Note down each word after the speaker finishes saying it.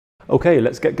Okay,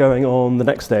 let's get going on the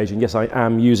next stage. And yes, I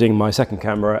am using my second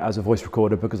camera as a voice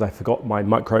recorder because I forgot my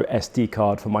micro SD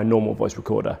card for my normal voice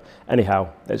recorder. Anyhow,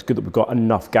 it's good that we've got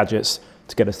enough gadgets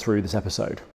to get us through this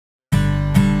episode.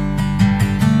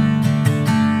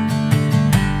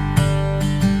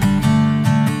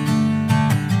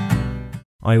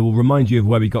 I will remind you of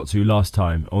where we got to last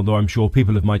time, although I'm sure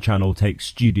people of my channel take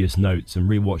studious notes and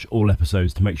rewatch all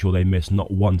episodes to make sure they miss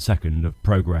not 1 second of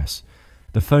progress.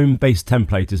 The foam base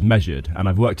template is measured, and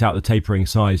I've worked out the tapering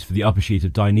size for the upper sheet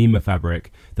of Dyneema fabric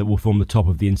that will form the top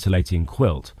of the insulating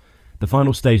quilt. The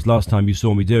final stage last time you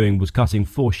saw me doing was cutting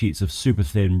 4 sheets of super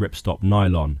thin ripstop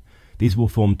nylon. These will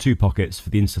form 2 pockets for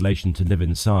the insulation to live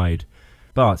inside.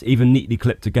 But even neatly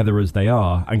clipped together as they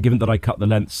are, and given that I cut the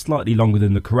lengths slightly longer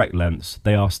than the correct lengths,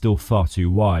 they are still far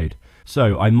too wide.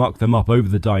 So I marked them up over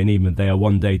the Dyneema they are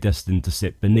one day destined to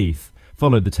sit beneath,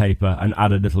 followed the taper and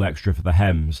add a little extra for the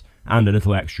hems, and a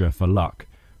little extra for luck.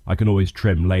 I can always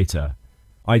trim later.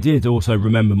 I did also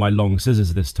remember my long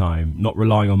scissors this time, not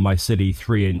relying on my silly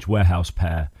 3-inch warehouse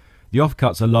pair. The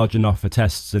offcuts are large enough for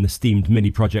tests and esteemed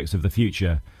mini projects of the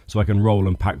future, so I can roll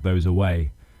and pack those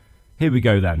away. Here we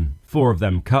go then, 4 of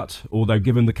them cut, although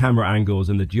given the camera angles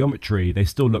and the geometry they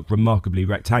still look remarkably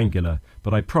rectangular,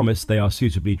 but I promise they are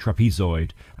suitably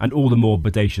trapezoid, and all the more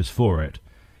bodacious for it.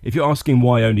 If you're asking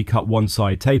why I only cut one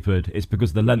side tapered, it's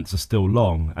because the lengths are still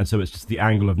long, and so it's just the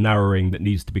angle of narrowing that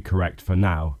needs to be correct for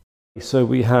now. So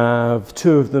we have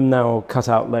 2 of them now cut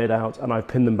out, laid out, and I've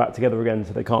pinned them back together again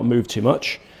so they can't move too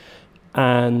much.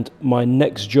 And my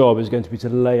next job is going to be to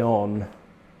lay on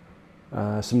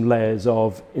some layers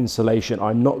of insulation.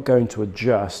 I'm not going to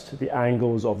adjust the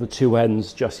angles of the 2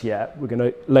 ends just yet. We're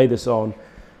going to lay this on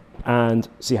and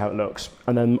see how it looks.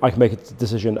 And then I can make a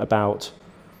decision about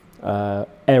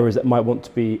areas that might want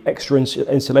to be extra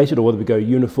insulated or whether we go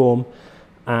uniform,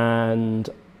 and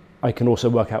I can also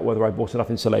work out whether I bought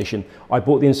enough insulation. I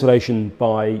bought the insulation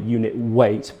by unit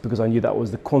weight because I knew that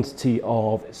was the quantity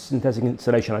of synthetic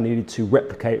insulation I needed to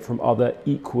replicate from other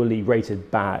equally rated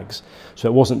bags. So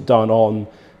it wasn't done on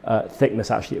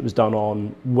thickness, actually it was done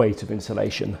on weight of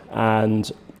insulation,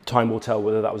 and time will tell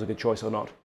whether that was a good choice or not.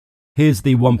 Here's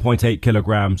the 1.8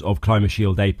 kilograms of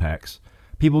Climashield Apex.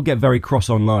 People get very cross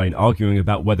online arguing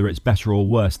about whether it's better or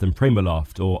worse than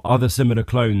Primaloft or other similar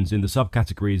clones in the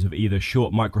subcategories of either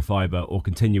short microfiber or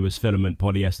continuous filament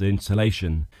polyester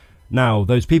insulation. Now,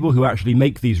 those people who actually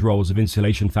make these rolls of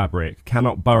insulation fabric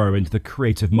cannot burrow into the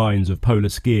creative minds of polar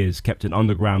skiers kept in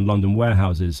underground London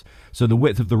warehouses, so the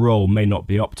width of the roll may not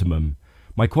be optimum.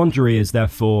 My quandary is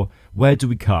therefore, where do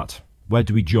we cut? Where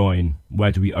do we join?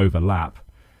 Where do we overlap?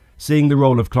 Seeing the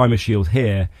roll of Climashield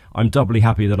here, I'm doubly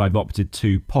happy that I've opted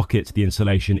to pocket the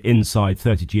insulation inside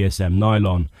 30 GSM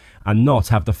nylon and not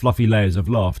have the fluffy layers of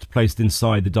loft placed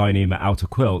inside the Dyneema outer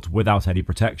quilt without any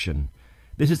protection.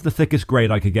 This is the thickest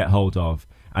grade I could get hold of,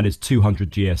 and is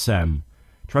 200 GSM.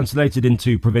 Translated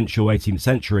into provincial 18th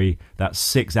century, that's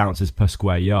 6 ounces per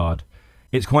square yard.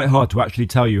 It's quite hard to actually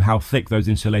tell you how thick those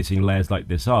insulating layers like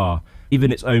this are.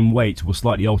 Even its own weight will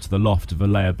slightly alter the loft of a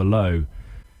layer below.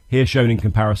 Here shown in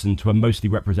comparison to a mostly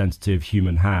representative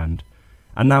human hand.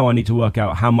 And now I need to work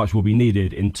out how much will be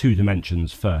needed in 2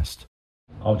 dimensions first.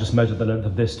 I'll just measure the length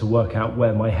of this to work out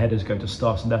where my head is going to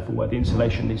start and therefore where the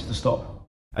insulation needs to stop.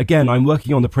 Again, I'm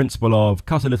working on the principle of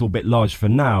cut a little bit large for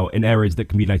now in areas that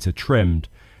can be later trimmed.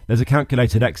 There's a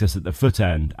calculated excess at the foot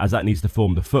end, as that needs to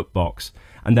form the foot box,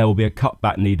 and there will be a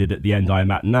cutback needed at the end I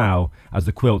am at now, as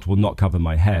the quilt will not cover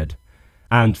my head.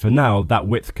 And for now, that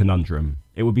width conundrum.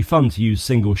 It would be fun to use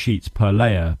single sheets per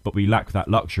layer, but we lack that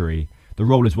luxury. The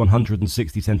roll is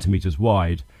 160 centimeters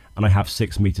wide, and I have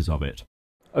 6 meters of it.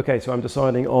 Okay, so I'm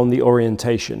deciding on the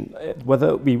orientation,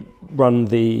 whether we run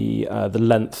the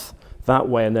length that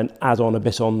way and then add on a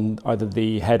bit on either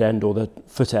the head end or the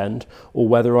foot end, or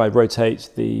whether I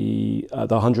rotate the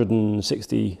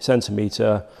 160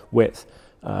 centimeter width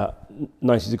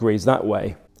 90 degrees that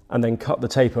way, and then cut the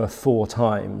taper 4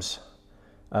 times.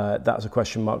 That's a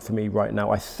question mark for me right now.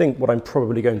 I think what I'm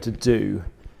probably going to do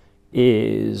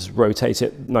is rotate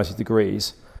it 90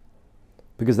 degrees,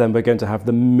 because then we're going to have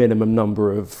the minimum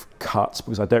number of cuts,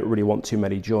 because I don't really want too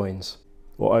many joins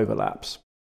or overlaps.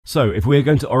 So if we're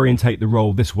going to orientate the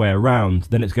roll this way around,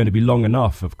 then it's going to be long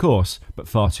enough, of course, but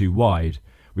far too wide.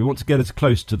 We want to get as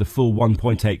close to the full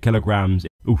 1.8 kilograms,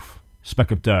 oof,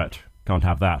 speck of dirt, can't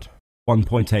have that,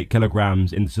 1.8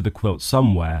 kilograms into the quilt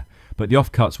somewhere, but the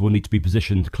offcuts will need to be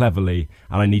positioned cleverly,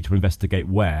 and I need to investigate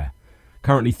where.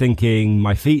 Currently thinking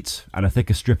my feet and a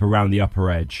thicker strip around the upper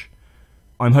edge.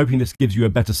 I'm hoping this gives you a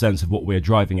better sense of what we're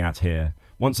driving at here.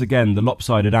 Once again, the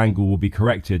lopsided angle will be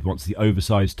corrected once the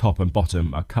oversized top and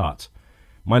bottom are cut.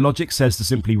 My logic says to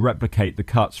simply replicate the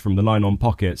cuts from the nylon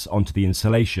pockets onto the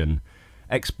insulation.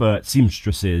 Expert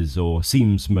seamstresses or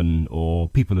seamsmen or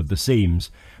people of the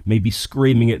seams may be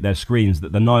screaming at their screens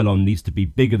that the nylon needs to be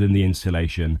bigger than the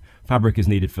insulation, fabric is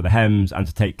needed for the hems and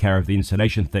to take care of the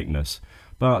insulation thickness,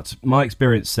 but my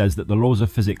experience says that the laws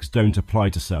of physics don't apply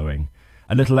to sewing.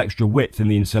 A little extra width in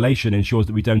the insulation ensures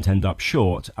that we don't end up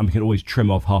short, and we can always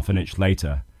trim off half an inch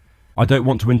later. I don't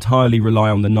want to entirely rely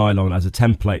on the nylon as a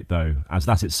template though, as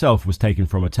that itself was taken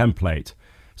from a template.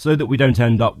 So that we don't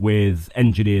end up with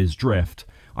engineer's drift,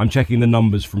 I'm checking the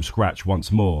numbers from scratch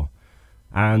once more.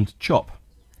 And chop.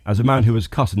 As a man who has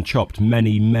cut and chopped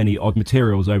many odd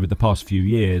materials over the past few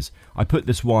years, I put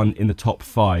this one in the top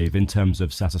 5 in terms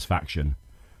of satisfaction.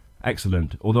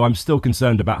 Excellent, although I'm still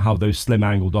concerned about how those slim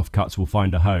angled offcuts will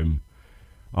find a home.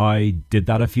 I did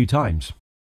that a few times.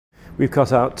 We've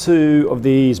cut out 2 of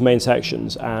these main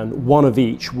sections, and 1 of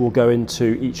each will go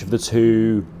into each of the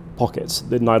 2 pockets,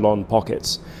 the nylon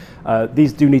pockets.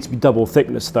 These do need to be double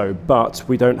thickness though, but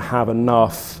we don't have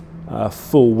enough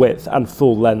full width and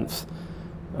full length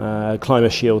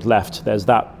Climashield left. There's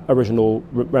that original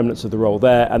remnants of the roll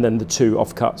there, and then the 2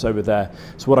 offcuts over there.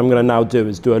 So what I'm going to now do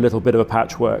is do a little bit of a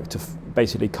patchwork to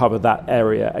basically cover that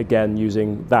area again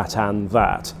using that and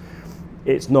that.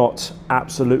 It's not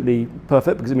absolutely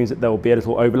perfect because it means that there will be a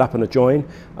little overlap and a join,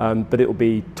 but it will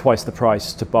be twice the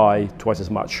price to buy twice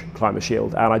as much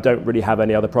Climashield, and I don't really have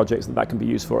any other projects that can be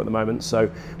used for at the moment,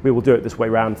 so we will do it this way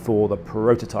round for the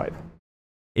prototype.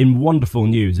 In wonderful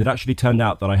news, it actually turned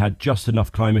out that I had just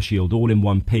enough Climashield all in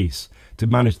one piece to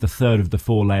manage the 3rd of the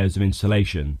 4 layers of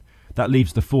insulation. That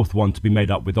leaves the 4th one to be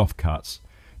made up with offcuts.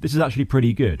 This is actually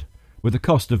pretty good. With a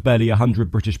cost of barely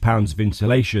 £100 of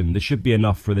insulation, this should be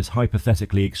enough for this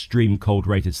hypothetically extreme cold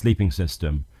rated sleeping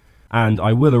system. And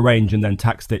I will arrange and then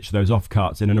tack stitch those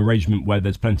offcuts in an arrangement where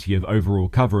there's plenty of overall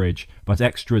coverage, but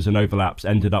extras and overlaps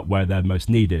ended up where they're most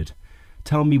needed.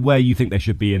 Tell me where you think they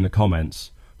should be in the comments.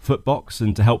 Footbox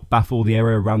and to help baffle the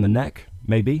area around the neck,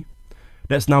 maybe?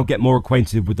 Let's now get more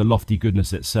acquainted with the lofty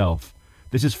goodness itself.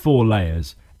 This is 4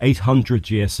 layers, 800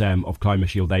 GSM of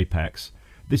Climashield Apex.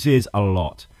 This is a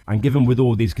lot. And given with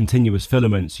all these continuous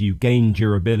filaments you gain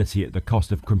durability at the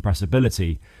cost of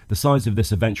compressibility, the size of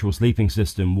this eventual sleeping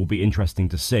system will be interesting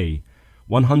to see.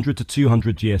 100 to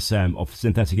 200 GSM of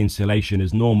synthetic insulation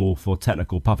is normal for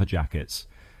technical puffer jackets.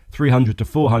 300 to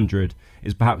 400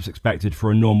 is perhaps expected for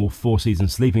a normal 4-season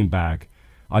sleeping bag.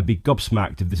 I'd be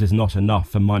gobsmacked if this is not enough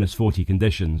for -40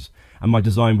 conditions, and my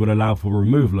design would allow for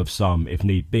removal of some if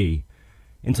need be.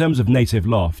 In terms of native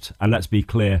loft, and let's be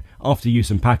clear, after use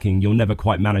and packing you'll never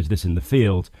quite manage this in the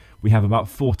field, we have about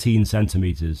 14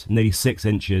 centimeters, nearly 6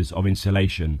 inches of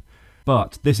insulation.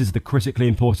 But this is the critically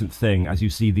important thing as you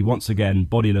see the once again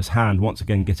bodiless hand once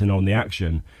again getting on the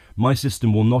action. My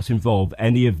system will not involve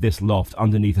any of this loft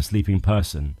underneath a sleeping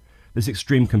person. This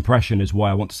extreme compression is why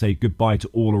I want to say goodbye to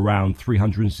all around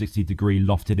 360-degree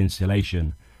lofted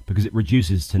insulation, because it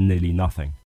reduces to nearly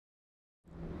nothing.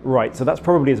 Right, so that's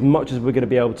probably as much as we're going to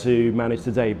be able to manage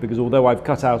today, because although I've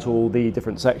cut out all the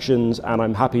different sections and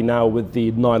I'm happy now with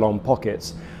the nylon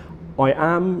pockets, I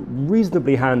am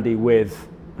reasonably handy with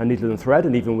a needle and thread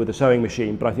and even with a sewing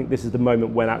machine, but I think this is the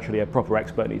moment when actually a proper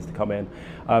expert needs to come in.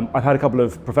 I've had a couple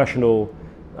of professional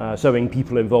sewing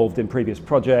people involved in previous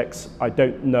projects. I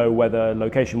don't know whether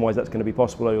location-wise that's going to be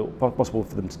possible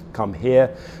for them to come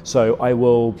here, so I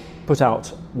will put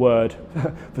out word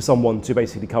for someone to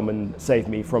basically come and save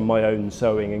me from my own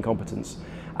sewing incompetence,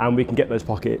 and we can get those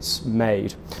pockets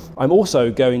made. I'm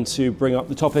also going to bring up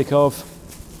the topic of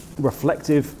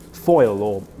reflective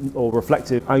foil or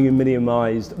reflective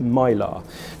aluminiumized mylar.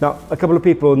 Now, a couple of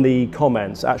people in the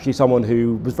comments, actually someone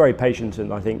who was very patient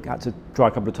and I think had to try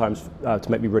a couple of times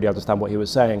to make me really understand what he was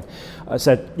saying,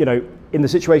 said, you know, in the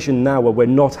situation now where we're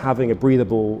not having a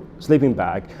breathable sleeping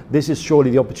bag, this is surely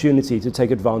the opportunity to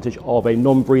take advantage of a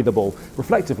non-breathable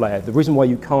reflective layer. The reason why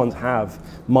you can't have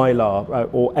mylar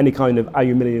or any kind of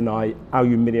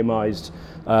aluminiumized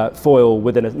foil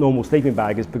within a normal sleeping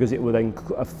bag is because it will then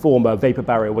form a vapor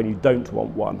barrier when you don't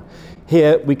want one.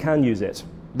 Here we can use it.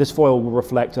 This foil will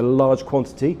reflect a large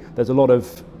quantity. There's a lot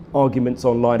of arguments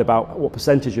online about what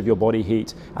percentage of your body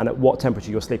heat and at what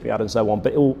temperature you're sleeping at and so on,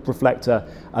 but it will reflect a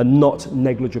not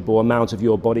negligible amount of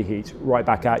your body heat right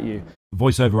back at you.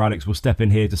 Voiceover Alex will step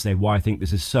in here to say why I think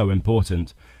this is so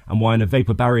important and why in a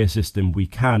vapor barrier system we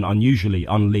can unusually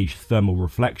unleash thermal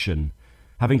reflection.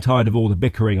 Having tired of all the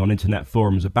bickering on internet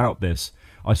forums about this,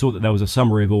 I saw that there was a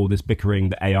summary of all this bickering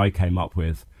that AI came up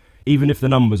with. Even if the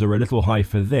numbers are a little high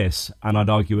for this, and I'd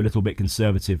argue a little bit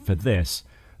conservative for this,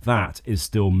 that is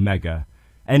still mega.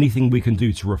 Anything we can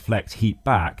do to reflect heat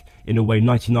back in a way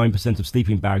 99% of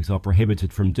sleeping bags are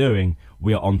prohibited from doing,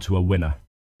 we are onto a winner.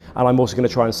 And I'm also going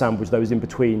to try and sandwich those in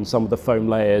between some of the foam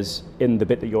layers in the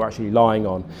bit that you're actually lying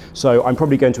on. So I'm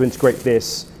probably going to integrate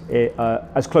this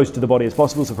as close to the body as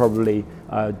possible, so probably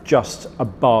just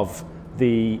above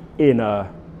the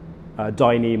inner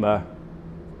Dyneema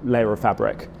layer of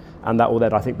fabric, and that will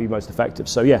then, I think, be most effective.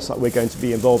 So yes, we're going to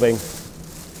be involving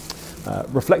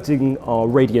reflecting our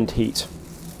radiant heat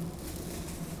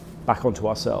back onto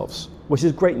ourselves, which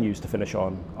is great news to finish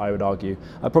on, I would argue.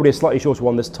 Probably a slightly shorter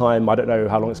one this time. I don't know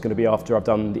how long it's going to be after I've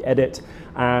done the edit.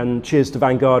 And cheers to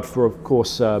Vanguard for, of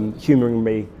course, humouring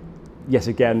me yet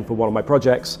again for one of my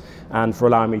projects and for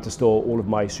allowing me to store all of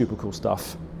my super cool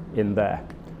stuff in there.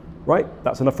 Right,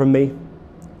 that's enough from me.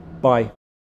 Bye.